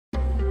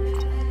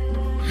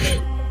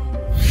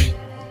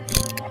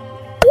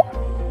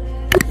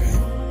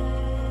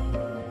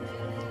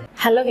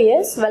Hello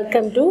viewers,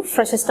 welcome to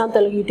FreshersNow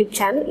Telugu YouTube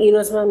channel. ఈ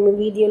రోజు మనం ఈ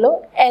వీడియోలో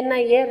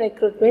NIA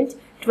Recruitment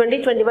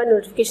 2021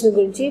 నోటిఫికేషన్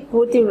గురించి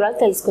పూర్తి వివరాలు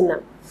తెలుసుకుందాం.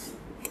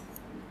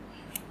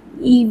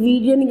 ఈ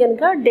వీడియోని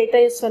గనుక డేటా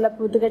యూస్ వల్ల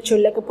పూర్తిగా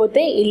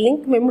చూడలేకపోతే ఈ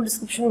లింక్ మేము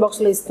డిస్క్రిప్షన్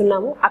బాక్స్ లో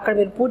ఇస్తున్నాము. అక్కడ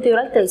మీరు పూర్తి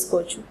వివరాలు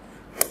తెలుసుకోవచ్చు.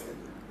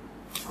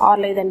 ఆర్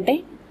లేదంటే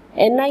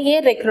NIA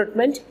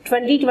Recruitment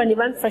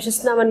 2021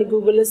 FreshersNow అని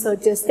గూగుల్లో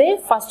సెర్చ్ చేస్తే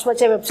ఫస్ట్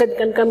వచ్చే వెబ్సైట్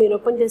కనుక మీరు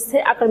ఓపెన్ చేస్తే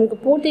అక్కడ మీకు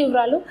పూర్తి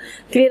వివరాలు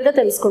క్లియర్ గా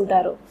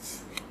తెలుసుకుంటారు.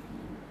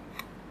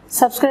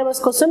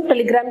 సబ్స్క్రైబర్స్ కోసం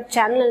టెలిగ్రామ్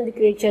ఛానల్ అనేది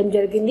క్రియేట్ చేయడం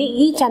జరిగింది.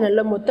 ఈ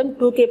ఛానల్లో మొత్తం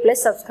 2K+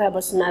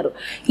 సబ్స్క్రైబర్స్ ఉన్నారు.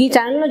 ఈ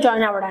ఛానల్లో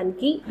జాయిన్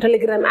అవ్వడానికి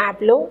టెలిగ్రామ్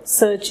యాప్లో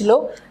సెర్చ్లో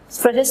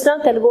FreshersNow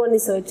తెలుగు అని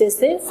సెర్చ్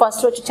చేస్తే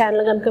ఫస్ట్ వచ్చే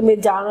ఛానల్ కనుక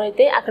మీరు జాయిన్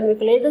అయితే అక్కడ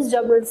మీకు లేటెస్ట్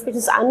జాబ్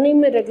నోటిఫికేషన్స్ అన్నీ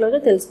మీరు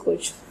రెగ్యులర్గా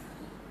తెలుసుకోవచ్చు.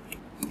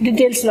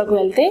 డీటెయిల్స్లోకి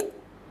వెళ్తే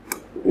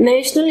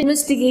national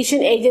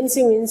investigation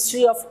agency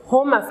ministry of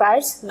home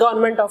affairs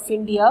government of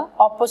India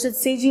opposite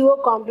CGO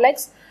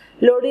complex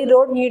Lodi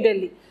road new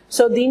Delhi.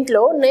 So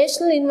దీంట్లో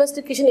నేషనల్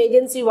ఇన్వెస్టిగేషన్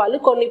ఏజెన్సీ వాళ్ళు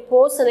కొన్ని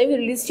పోస్ట్ అనేవి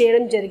రిలీజ్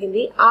చేయడం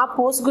జరిగింది. ఆ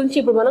పోస్ట్ గురించి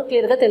ఇప్పుడు మనం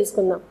క్లియర్గా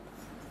తెలుసుకుందాం.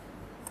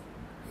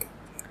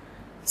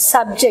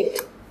 Subject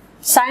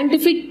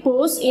scientific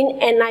post in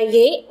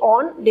NIA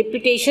on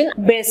deputation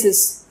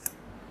basis.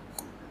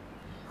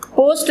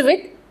 Post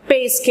with pay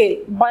scale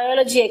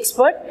biology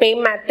expert pay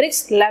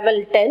matrix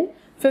level 10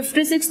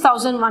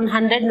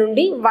 56,100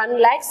 నుండి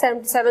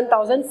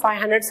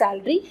 1,77,500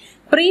 salary.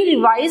 Pre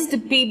revised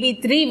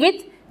PB3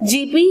 with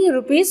GP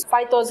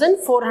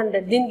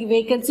 ₹5,400. దీనికి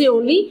వేకెన్సీ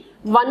ఓన్లీ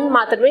 1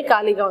 మాత్రమే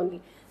ఖాళీగా ఉంది.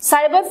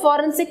 Cyber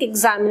forensic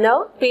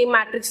examiner pay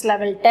matrix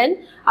level 10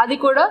 అది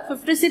కూడా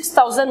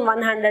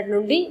 56,100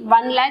 నుండి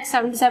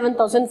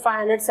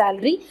 1,77,500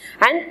 salary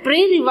and pre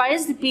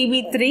revised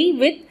PB3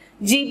 with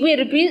GP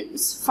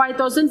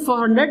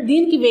 ₹5,400.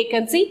 దీనికి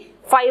vacancy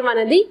 5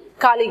 అనేది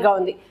ఖాళీగా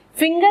ఉంది.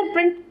 Finger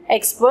print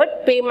expert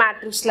pay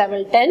matrix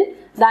level 10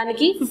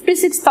 దానికి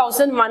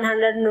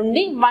 56,100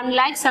 నుండి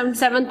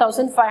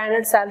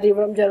 1,77,500 శాలరీ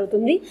ఇవ్వడం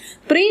జరుగుతుంది.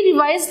 Pre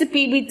revised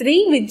PB3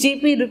 with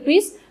GP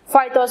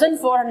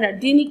 ₹5,400.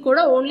 దీనికి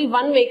కూడా ఓన్లీ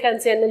 1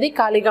 వేకెన్సీ అనేది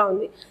ఖాళీగా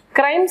ఉంది.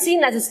 Crime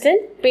scene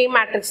assistant pay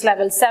matrix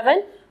level 7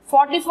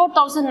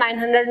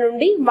 44,900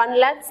 నుండి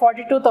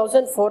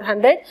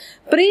 1,42,400.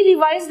 Pre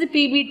revised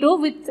PB2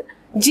 with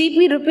GP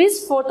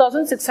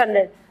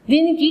 ₹4,600.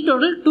 దీనికి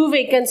టోటల్ 2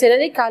 వేకెన్సీ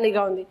అనేది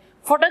ఖాళీగా ఉంది.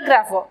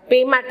 ఫోటోగ్రాఫర్ పే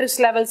మ్యాట్రిక్స్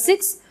లెవెల్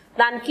 6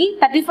 దానికి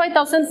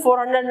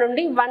 35,400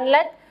 నుండి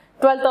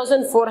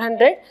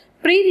 1,12,400.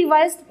 Pre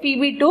revised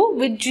PB2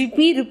 with GP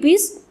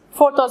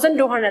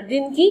 ₹4,200.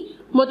 దీనికి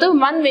మొత్తం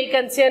 1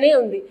 వేకెన్సీ అనే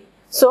ఉంది.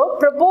 So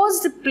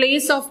proposed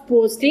place of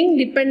posting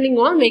depending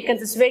on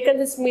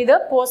vacancies మీద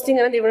పోస్టింగ్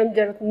అనేది ఇవ్వడం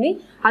జరుగుతుంది.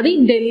 అది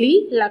ఢిల్లీ,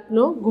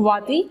 లక్నో,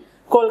 గువాహతి,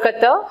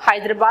 కోల్కతా,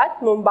 హైదరాబాద్,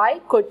 ముంబై,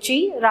 కొచ్చి,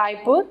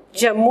 రాయ్పూర్,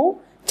 జమ్మూ,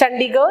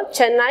 చండీగఢ్,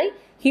 చెన్నై,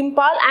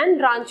 హింపాల్ అండ్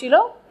రాంచీలో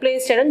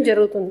ప్లేస్ చేయడం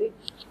జరుగుతుంది.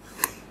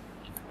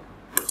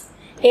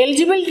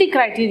 Eligibility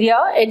criteria,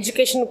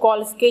 education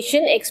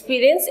qualification,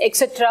 experience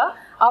etcetera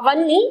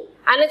అవన్నీ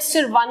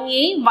annexed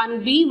 1A,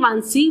 1B,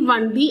 1C,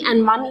 1D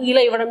and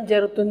 1Eలో ఇవ్వడం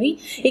జరుగుతుంది.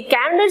 ఈ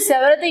క్యాండిడేట్స్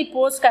ఎవరైతే ఈ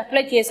పోస్ట్కి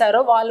అప్లై చేశారో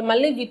వాళ్ళు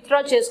మళ్ళీ విత్డ్రా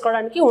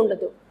చేసుకోవడానికి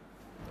ఉండదు.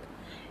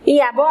 ఈ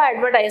అబౌవ్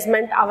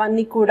అడ్వర్టైజ్మెంట్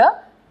అవన్నీ కూడా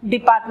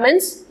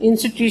డిపార్ట్మెంట్స్,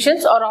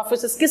 ఇన్స్టిట్యూషన్స్ ఆర్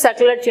ఆఫీసెస్కి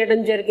సర్క్యులేట్ చేయడం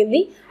జరిగింది.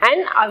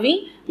 అండ్ అవి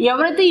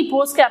ఎవరైతే ఈ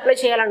పోస్ట్కి అప్లై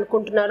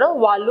చేయాలనుకుంటున్నారో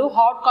వాళ్ళు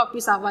హాట్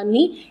కాపీస్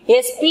అవన్నీ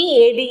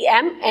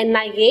SPADM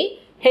NIA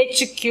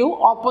HQ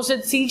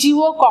opposite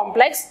CGO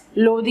complex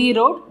Lodhi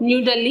road new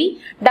Delhi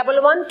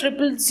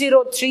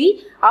 110003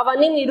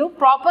 అవన్నీ మీరు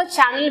proper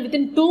channel with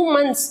in 2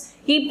 months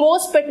ఈ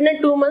పోస్ట్ పెట్టిన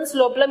 2 months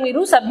లోపల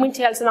మీరు సబ్మిట్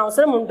చేయాల్సిన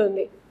అవసరం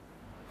ఉంటుంది.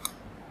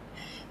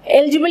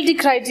 Eligibility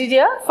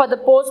criteria for the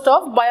post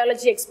of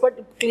biology expert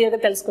క్లియర్గా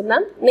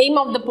తెలుసుకుందాం. Name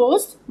of the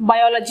post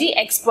biology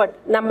expert.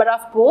 Number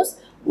of post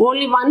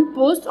only 1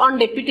 post on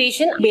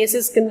deputation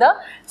basis కింద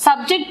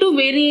subject to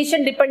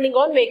variation depending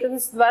on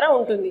vacancy ద్వారా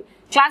ఉంటుంది.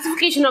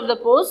 Classification of the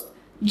post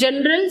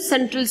general,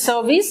 central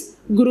service,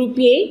 group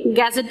A,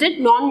 gazetted,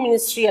 non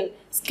ministerial.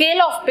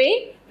 Scale of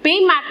pay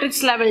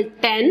matrix level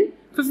 10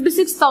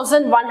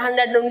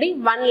 56,100 నుండి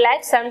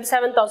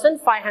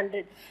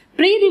 1,77,500.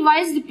 Pre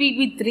revised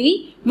PB3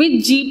 with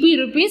GP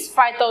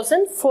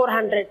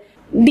 ₹5,400.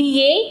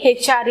 DA,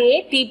 HRA,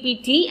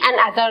 TPT and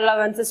other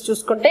allowances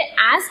చూసుకుంటే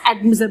as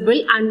admissible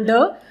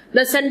under the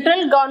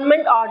central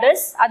government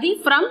orders అది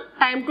from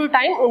time to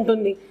time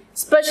ఉంటుంది.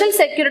 Special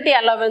security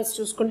allowance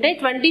చూసుకుంటే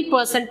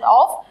 20%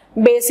 of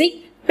basic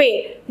pay.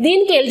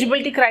 దీనికి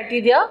eligibility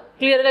criteria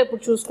క్లియర్గా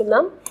ఇప్పుడు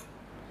చూసుకుందాం.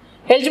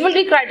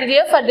 Eligibility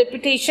criteria for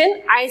deputation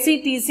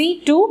ICTC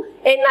to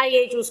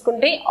NIA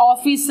చూసుకుంటే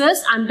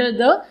officers under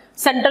the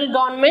central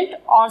government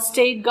or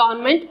state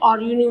government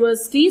are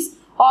universities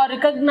or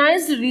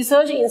recognized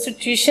research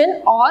institution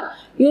or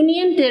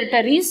union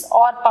territories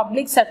or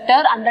public sector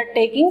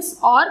undertakings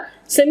or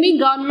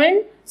semi-government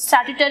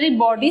statutory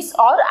bodies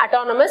or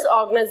autonomous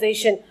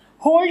organization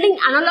holding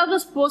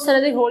analogous posts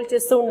అనేది hold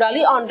చేస్తూ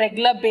ఉండాలి on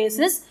regular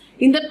basis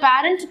in the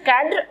parent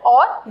cadre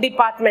or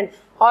department.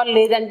 or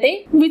లేదంటే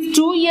with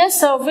 2 years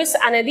service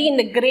అనేది in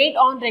the grade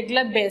on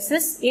regular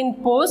basis in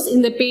post in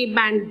the pay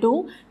band 2,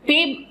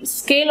 pay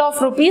scale of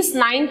rupees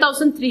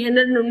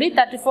 9,300 నుండి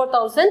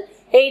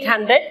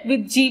 34,800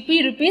 with GP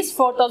rupees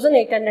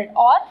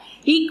 4,800 or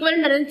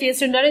equivalent అనేది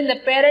చేసి ఉండాలి in the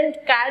parent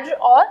cadre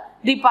or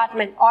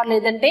department, or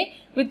లేదంటే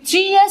with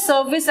 3 years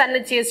service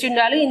అనేది చేసి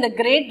ఉండాలి in the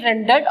grade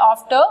rendered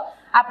after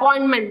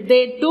appointment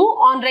they too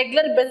on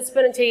regular basis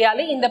పైన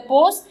చేయాలి in the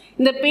post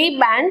in the pay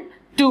band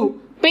 2,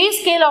 pay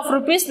scale of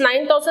rupees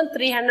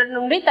 9,300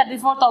 నుండి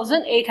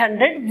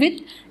 34,800 with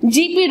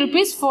GP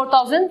rupees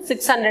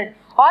 4,600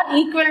 or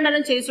equivalent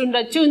అని చేసి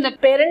ఉండొచ్చు in the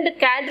parent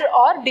cadre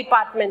or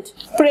department.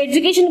 ఇప్పుడు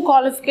education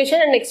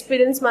qualification and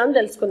experience మనం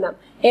తెలుసుకుందాం.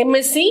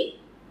 MSc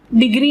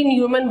degree in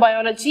human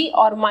biology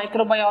or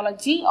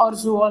microbiology or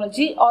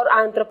zoology or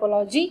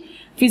anthropology,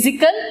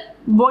 physical,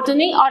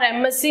 botany or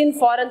MSc in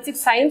forensic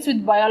science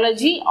with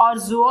biology or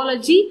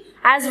zoology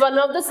as one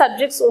of the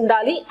subjects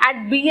undali at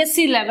BSc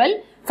level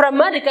from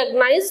a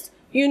recognized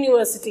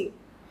university.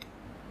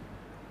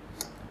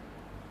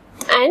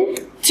 And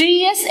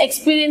 3 years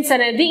experience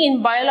అనేది in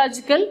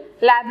biological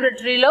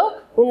laboratory లో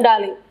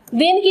ఉండాలి.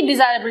 దీనికి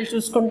desirable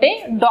చూసుకుంటే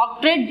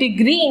doctorate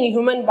degree in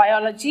human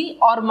biology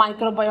are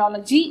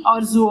microbiology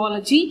or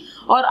zoology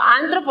are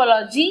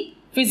anthropology,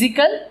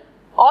 physical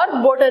are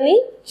botany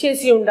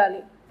చేసి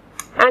ఉండాలి.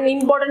 And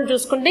important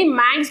చూసుకుంటే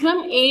maximum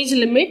age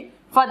limit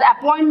for the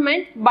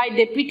appointment by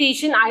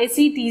deputation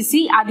ICTC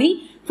అది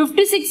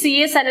 56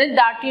 years అనేది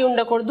దాటి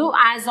ఉండకూడదు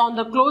as on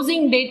the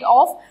closing date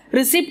of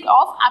receipt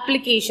of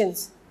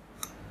applications.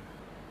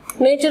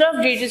 Nature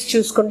of duties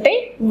చూసుకుంటే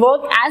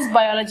work as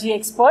biology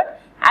expert,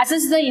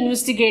 assist the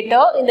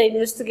investigator in the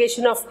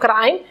investigation of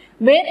crime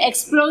where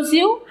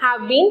explosive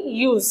have been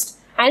used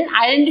and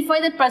identify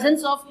the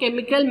presence of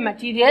chemical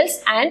materials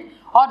and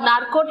or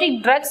narcotic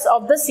drugs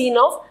of the scene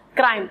of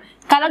crime.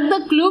 Collect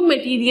the clue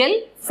material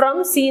from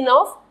scene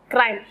of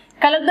crime.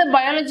 Collect the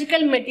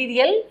biological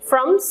material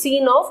from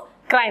scene of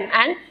crime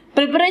and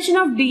preparation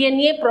of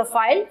DNA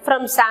profile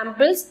from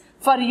samples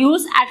for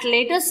use at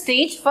later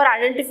stage for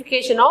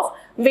identification of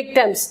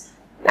victims.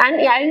 And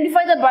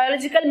identify the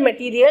biological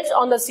materials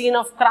on the scene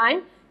of crime,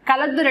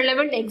 collect the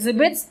relevant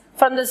exhibits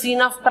from the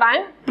scene of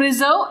crime,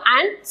 preserve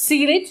and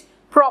seal it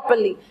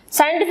properly.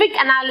 Scientific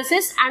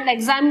analysis and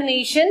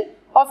examination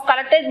of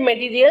collected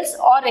materials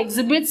or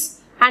exhibits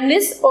and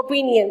his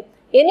opinion.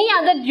 Any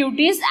other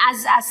duties as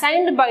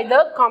assigned by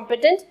the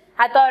competent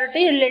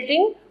authority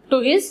relating to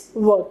his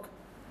work.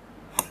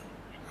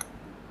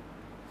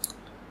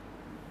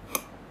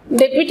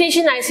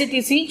 Deputation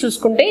ICTC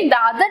చూసుకుంటే the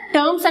other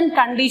terms and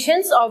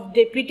conditions of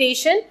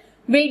deputation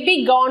will be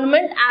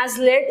government as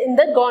led in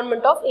the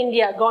government of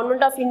India.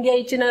 Government of India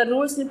ఇచ్చిన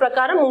rules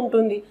ప్రకారం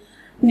ఉంటుంది.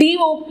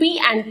 DOP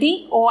and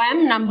TOM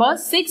number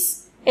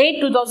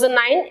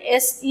 6/8/2009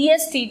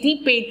 ESTT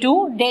pay 2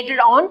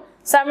 dated on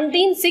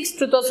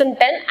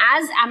 17/6/2010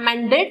 as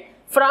amended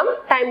from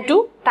time to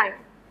time.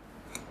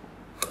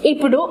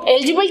 ఇప్పుడు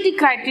eligibility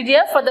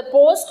criteria for the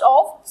post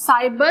of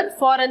cyber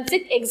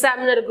forensic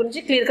examiner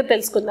గురించి clear గా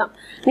తెలుసుకుందాం.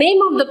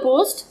 Name of the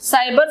post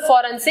cyber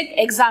forensic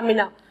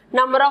examiner.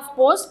 Number of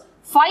post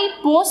 5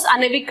 post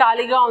అనేవి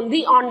ఖాళీగా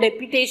ఉంది on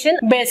deputation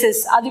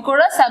basis. అది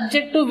కూడా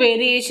subject to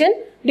variation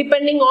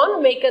depending on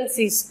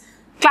vacancies.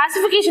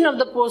 Classification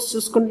of the post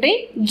చూసుకుంటే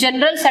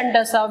general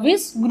centre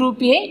service,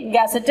 group A,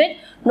 గ్యాసెటెడ్,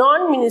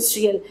 non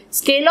ministerial.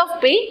 Scale of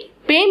pay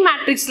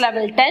matrix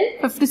level 10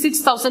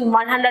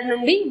 56,100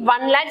 నుండి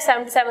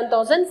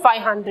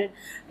 1,77,500.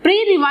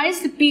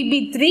 Pre-revised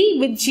PB3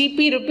 with GP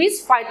rupees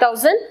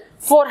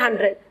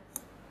 5,400.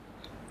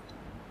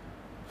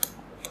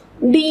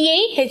 DA,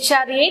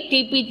 HRA,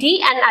 TPT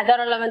and other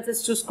allowances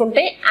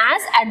చూసుకుంటే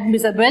as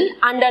admissible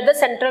under the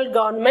central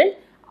government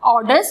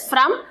orders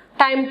from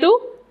time to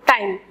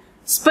time.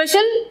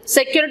 Special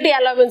security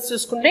allowance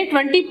చూసుకుంటే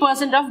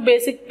 20% of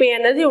basic pay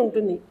అనేది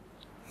ఉంటుంది.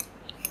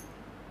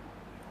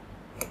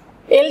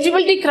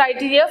 Eligibility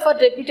criteria for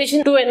deputation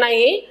to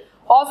NIA.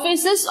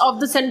 Offices of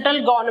the central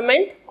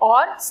government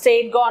or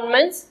state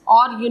governments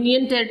or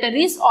union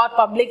territories or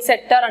public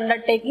sector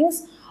undertakings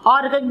or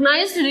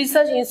recognized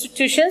research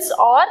institutions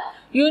or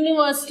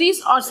universities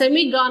or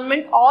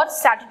semi-government or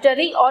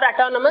statutory or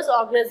autonomous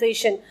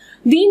organization.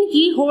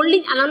 దీనికి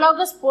holding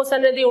analogous post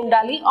అనేది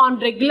ఉండాలి on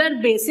regular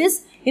basis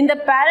in the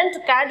parent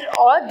cadre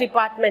or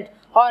department,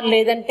 or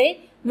లేదంటే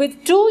with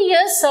 2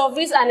 years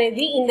service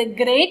అనేది in the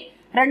grade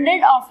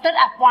rendered after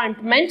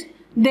appointment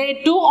they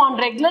too on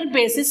regular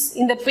basis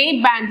in the pay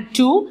band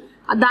 2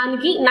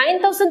 దానికి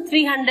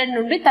 9,300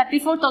 నుండి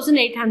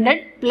 34,800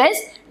 plus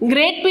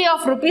grade pay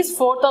of rupees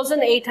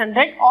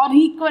 4,800 or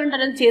equivalent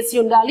అని చేసి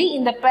ఉండాలి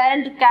in the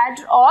parent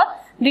cadre or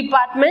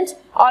department,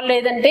 or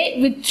లేదంటే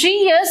with 3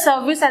 years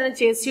service అని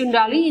చేసి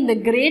ఉండాలి in the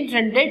grade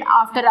rendered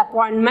after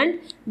appointment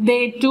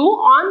they too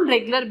on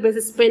regular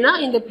basis పైన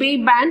in the pay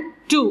band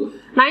 2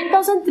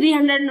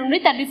 9,300 నుండి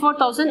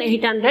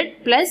 34,800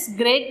 plus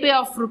grade pay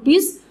of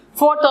rupees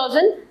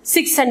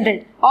 4,600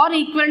 or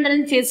equivalent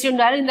అని చేసి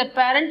ఉండాలి in the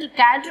parent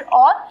cadre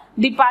or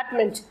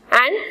department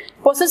and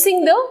possessing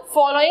the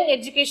following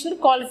educational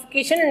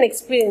qualification and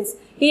experience.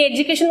 ఈ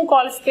educational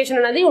qualification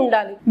అనేది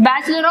ఉండాలి.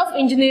 Bachelor of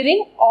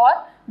Engineering or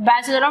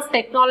Bachelor of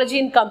Technology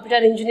in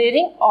Computer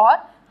Engineering or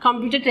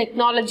Computer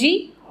Technology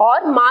or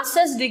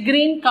Master's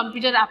Degree in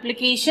Computer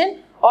Application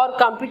or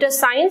Computer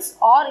Science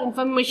or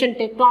Information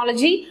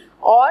Technology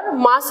or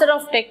Master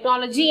of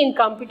Technology in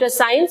Computer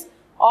Science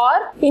or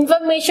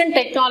Information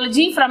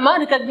Technology from a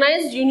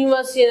recognized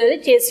university అనేది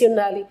చేసి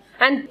ఉండాలి.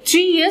 And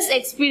 3 years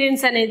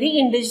experience అనేది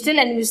in digital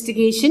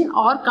investigation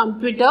or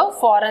computer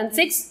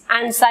forensics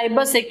and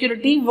cyber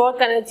security work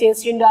అనేది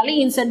చేసి ఉండాలి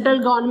in central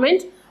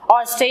government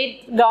or state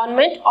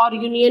government or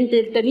union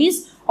territories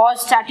or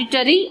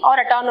statutory or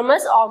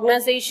autonomous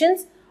organizations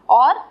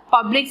or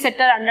public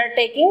sector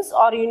undertakings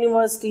or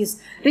universities,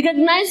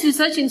 recognized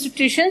research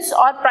institutions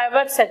or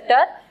private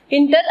sector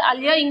inter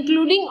alia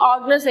including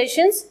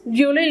organizations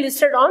duly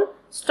listed on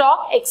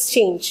stock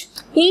exchange.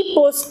 ఈ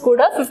post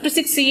కూడా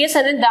 56 years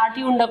అనేది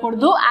దాటి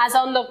ఉండకూడదు as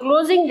on the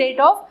closing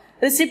date of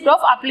receipt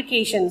of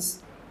applications.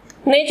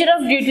 Nature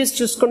of duties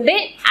చూసుకుంటే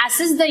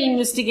assist the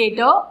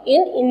investigator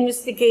in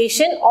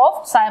investigation of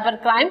cyber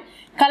crime,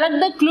 collect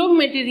the clue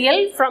material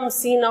from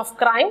scene of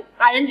crime,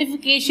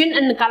 identification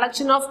and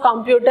collection of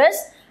computers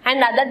and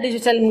other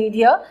digital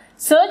media,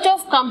 search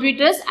of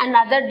computers and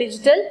other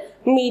digital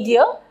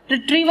media,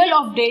 retrieval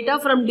of data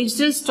from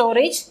digital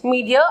storage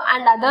media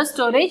and other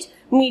storage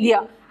media,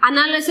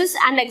 analysis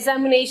and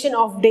examination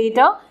of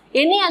data,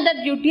 any other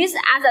duties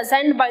as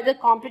assigned by the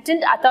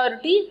competent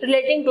authority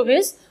relating to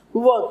his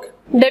work.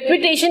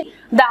 Deputation.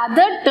 The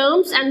other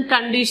terms and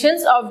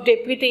conditions of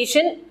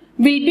deputation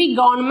will be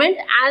government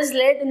as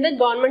led in the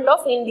government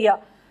of India.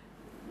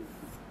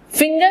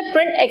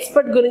 Fingerprint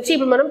expert గురించి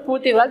ఇప్పుడు మనం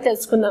పూర్తిగా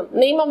తెలుసుకుందాం.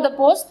 Name of the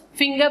post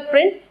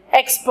fingerprint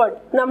expert.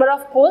 Number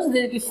of posts,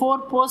 దీనికి 4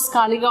 posts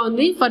ఖాళీగా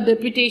ఉంది for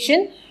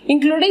deputation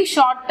including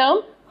short term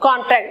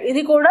contract.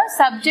 ఇది కూడా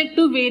subject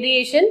to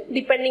variation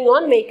depending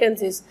on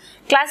vacancies.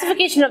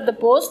 Classification of the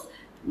post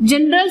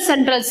general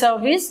central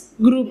service,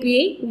 group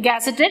A,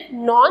 గ్యాసెటెడ్,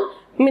 non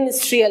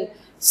ministerial.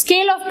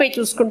 Scale of pay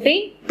చూసుకుంటే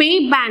pay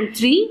band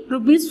 3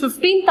 rupees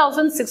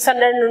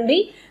 15,600 నుండి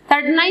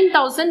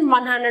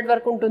 39,100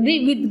 వరకు ఉంటుంది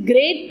with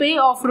grade pay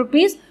of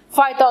rupees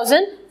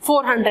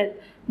 5,400.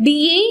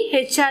 DA,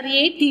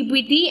 HRA,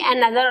 TPT and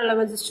other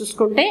allowances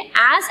చూసుకుంటే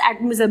as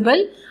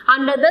admissible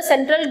under the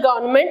central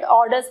government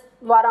orders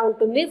ద్వారా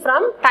ఉంటుంది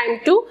from time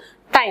to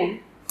time.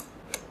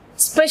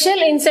 Special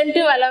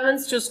incentive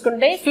allowance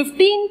చూసుకుంటే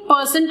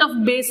 15% of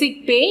basic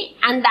pay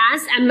and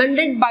as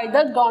amended by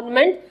the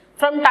government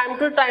from time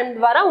to time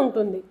ద్వారా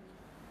ఉంటుంది.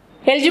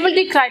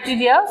 Eligibility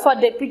criteria for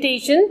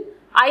deputation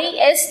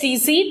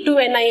ISTC to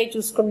NIA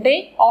చూసుకుంటే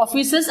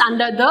offices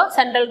under the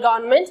central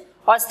government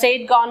or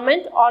state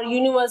government or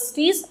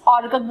universities or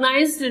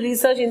recognized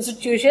research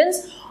institutions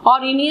or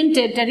union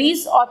territories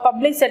or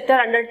public sector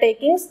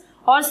undertakings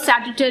or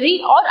statutory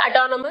or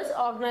autonomous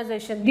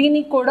organization.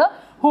 దీనికి కూడా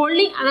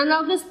holding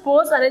analogous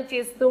posts అనేది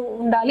చేస్తూ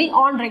ఉండాలి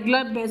on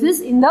regular basis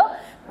in the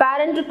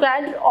parent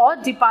cadre or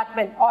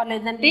department or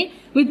లేదంటే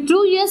with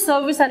 2 years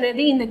service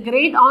అనేది in the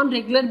grade on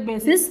regular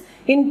basis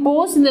in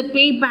post in the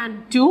pay band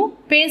 2.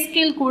 pay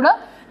scale కూడా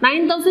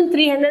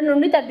 9,300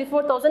 నుండి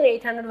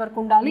 34,800 వరకు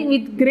ఉండాలి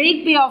with grade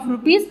pay of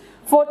rupees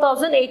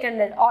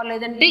 4,800 are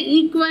లేదంటే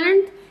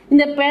equivalent in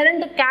the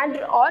parent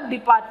cadre are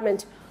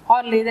department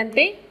are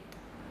లేదంటే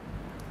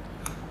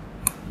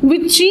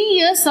with 3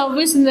 years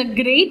service in the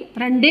grade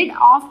rendered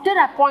after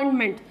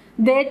appointment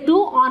thereto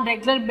on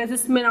regular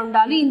basis మీద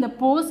ఉండాలి in the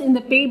post in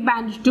the pay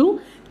band 2.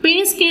 pay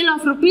scale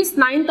of rupees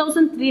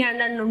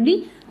 9,300 నుండి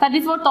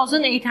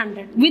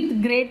 34,800 with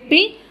grade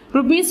pay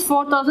rupees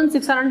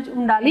 4,600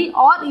 ఉండాలి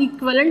or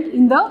equivalent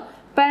in the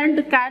parent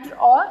cadre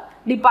or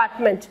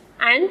department.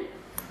 And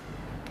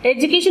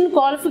education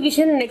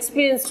qualification and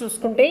experience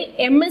చూసుకుంటే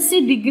MSc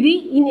degree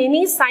in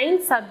any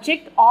science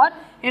subject or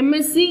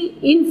MSc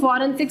in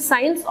forensic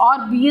science or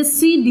BSc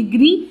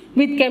degree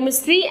with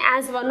chemistry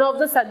as one of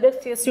the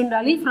subjects చేసి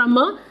ఉండాలి from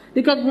a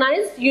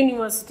recognized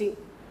university.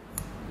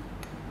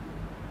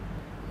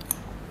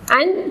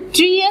 And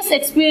 3 years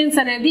experience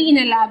అనేది in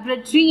a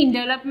laboratory in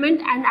development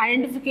and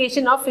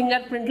identification of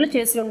fingerprint లో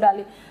చేసి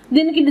ఉండాలి.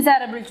 దీనికి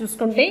desirable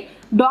చూసుకుంటే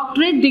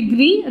doctorate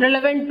degree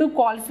relevant to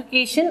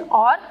qualification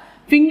or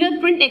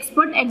fingerprint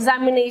expert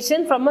examination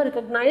from a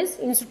recognized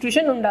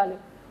institution ఉండాలి.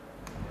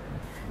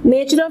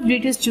 Nature of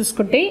duties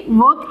చూసుకుంటే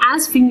work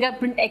as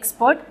fingerprint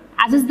expert,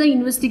 assist the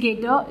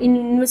investigator in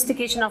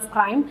investigation of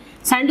crime,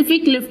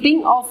 scientific lifting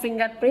of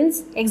fingerprints,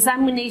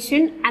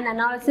 examination and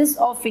analysis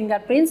of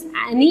fingerprints,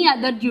 any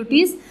other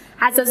duties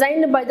as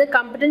assigned by the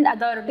competent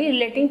authority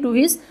relating to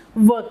his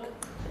work.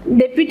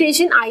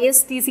 Deputation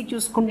ISTC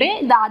చూసుకుంటే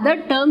the other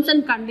terms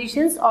and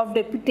conditions of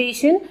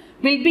deputation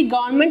will be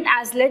government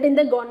as led in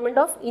the government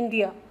of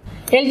India.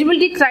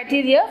 Eligibility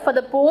criteria for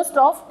the post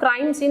of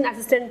crime scene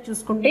assistant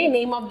చూసుకుంటే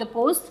name of the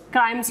post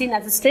crime scene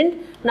assistant,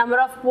 number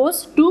of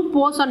posts 2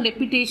 posts on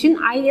deputation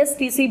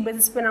ISTC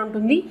basis పైన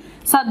ఉంటుంది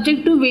subject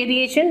to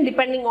variation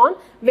depending on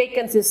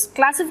vacancies.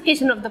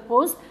 Classification of the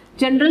post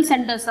General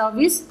Center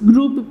Service,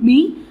 Group B,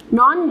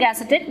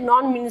 Non-Gazetted,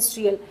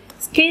 Non-Ministerial.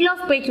 Scale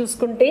of pay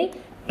చూసుకుంటే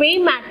pay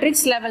matrix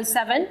level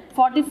 7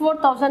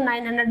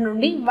 44,900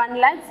 నుండి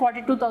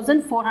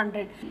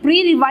 1,42,400.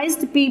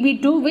 Pre-revised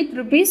PB2 with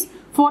rupees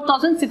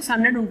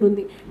 4,600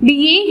 ఉంటుంది.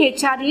 DA,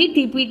 HRE,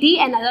 TPT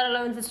and other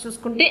allowances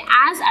చూసుకుంటే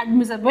as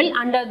admissible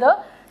under the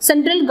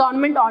central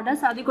government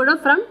orders, అది కూడా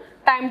from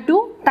time to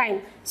time.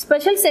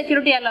 Special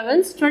security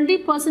allowance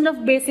 20% of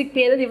basic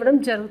pay అనేది ఇవ్వడం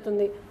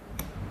జరుగుతుంది.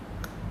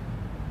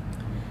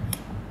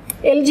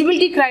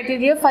 Eligibility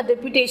criteria for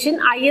deputation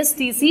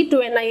ISTC to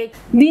NIA.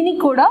 దీనికి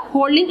కూడా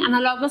holding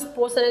analogous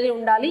post అనేది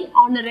ఉండాలి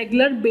on a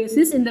regular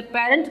basis in the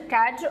parent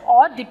cadre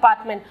or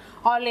department,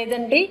 or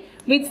లేదంటే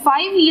with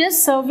 5 years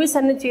service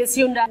అనేది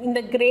చేసి ఉండాలి in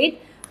the grade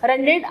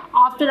rendered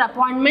after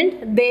appointment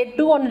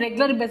thereto on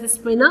regular basis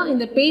పైన in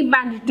the pay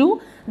band 2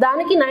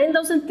 దానికి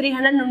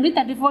 9,300 నుండి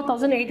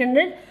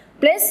 34,800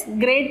 plus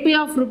grade pay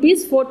of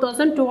rupees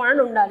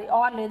 4,200 ఉండాలి,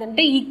 are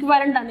లేదంటే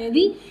equivalent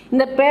అనేది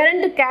in the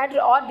parent cadre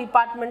are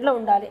డిపార్ట్మెంట్లో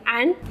ఉండాలి.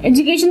 And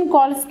education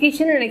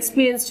qualification and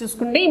experience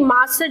చూసుకుంటే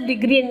master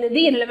degree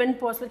అనేది 11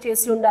 పోస్ట్లో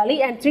చేసి ఉండాలి.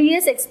 అండ్ 3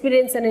 years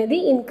ఎక్స్పీరియన్స్ అనేది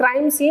in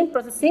crime scene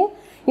processing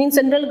in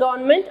central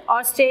government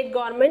or state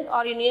government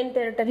are union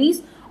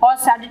territories or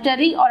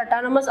statutory or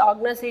autonomous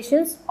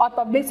organizations or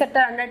public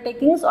sector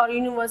undertakings or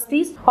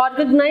universities or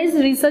recognized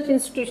research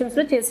institutions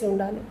లో చేసి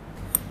ఉండాలి.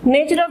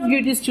 Nature of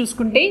duties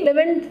చూసుకుంటే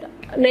 11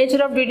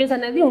 nature of duties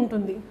అనేది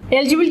ఉంటుంది.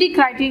 Eligibility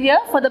criteria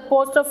for the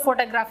post of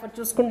photographer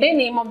చూసుకుంటే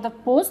name of the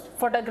post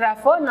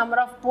photographer,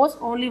 number of post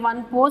only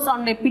 1 post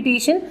on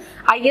deputation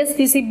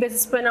ISTC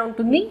basis పైన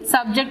ఉంటుంది,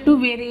 subject to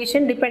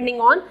variation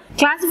depending on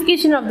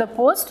classification of the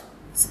post.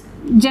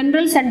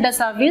 General Center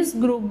Service,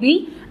 Group B,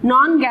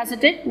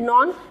 Non-Gazetted,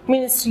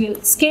 Non-Ministerial.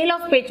 Scale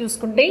of pay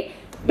చూసుకుంటే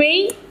pay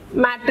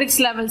matrix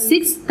level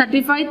 6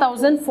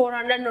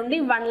 35,400 నుండి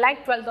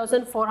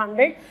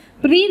 1,12,400.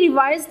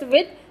 Pre-revised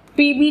with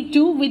PB2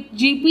 with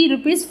GP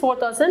rupees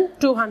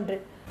 4,200.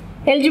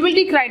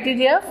 Eligibility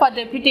criteria for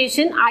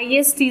deputation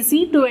ISTC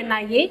to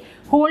NIA.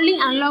 Holding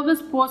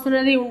analogous post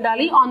అనేది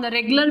ఉండాలి on the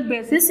regular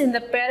basis in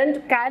the parent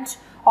cadre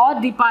or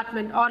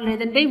department, or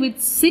లేదంటే with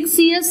 6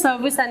 years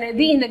service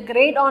అనేది in the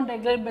grade on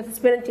regular basis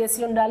పైన చేసి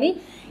ఉండాలి.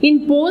 In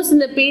post in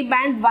the pay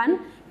band 1,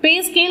 pay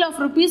scale of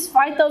rupees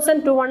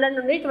 5,200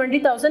 నుండి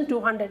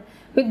 20,200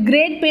 with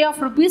grade pay of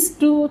rupees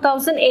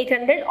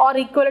 2,800 or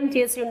equivalent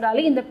చేసి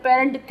ఉండాలి in the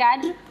parent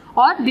cadre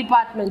or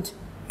department,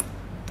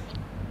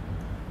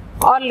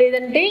 or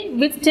లేదంటే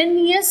with 10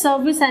 years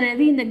service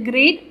అనేది in the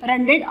grade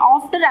rendered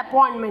after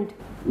appointment.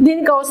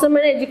 దీనికి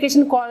అవసరమైన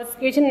education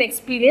qualification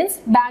experience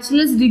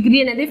bachelors degree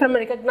అనేది from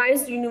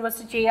recognised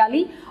university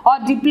చేయాలి,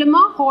 or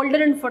diploma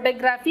holder and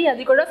photography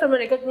అది కూడా ఫ్రమ్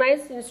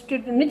రికగ్నైజ్డ్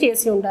ఇన్స్టిట్యూట్ నుండి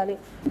చేసి ఉండాలి.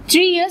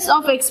 3 years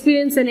ఆఫ్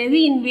ఎక్స్పీరియన్స్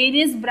అనేది in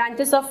various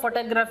branches of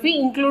photography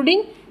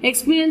including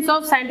experience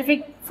of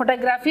scientific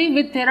photography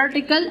with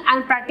theoretical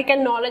and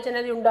practical knowledge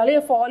అనేది ఉండాలి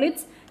of all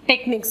it's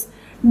techniques.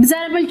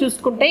 Desirable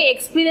చూసుకుంటే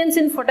experience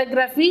in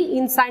photography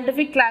in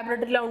scientific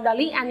ల్యాబొరేటరీలో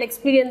ఉండాలి and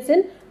experience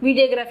in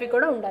videography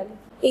కూడా ఉండాలి.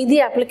 ఇది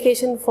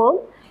application form.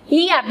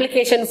 ఈ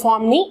application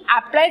ఫామ్ని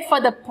applied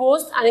for the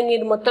post అని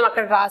మీరు మొత్తం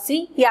అక్కడ రాసి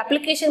ఈ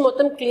అప్లికేషన్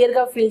మొత్తం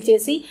క్లియర్గా ఫిల్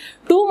చేసి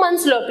 2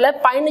 months లోపల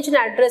పైన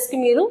ఇచ్చిన అడ్రస్కి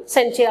మీరు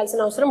సెండ్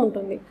చేయాల్సిన అవసరం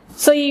ఉంటుంది.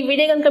 సో ఈ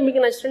వీడియో కనుక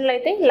మీకు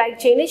నచ్చినట్లయితే లైక్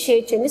చేయండి,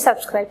 షేర్ చేయండి,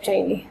 సబ్స్క్రైబ్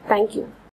చేయండి. Thank you.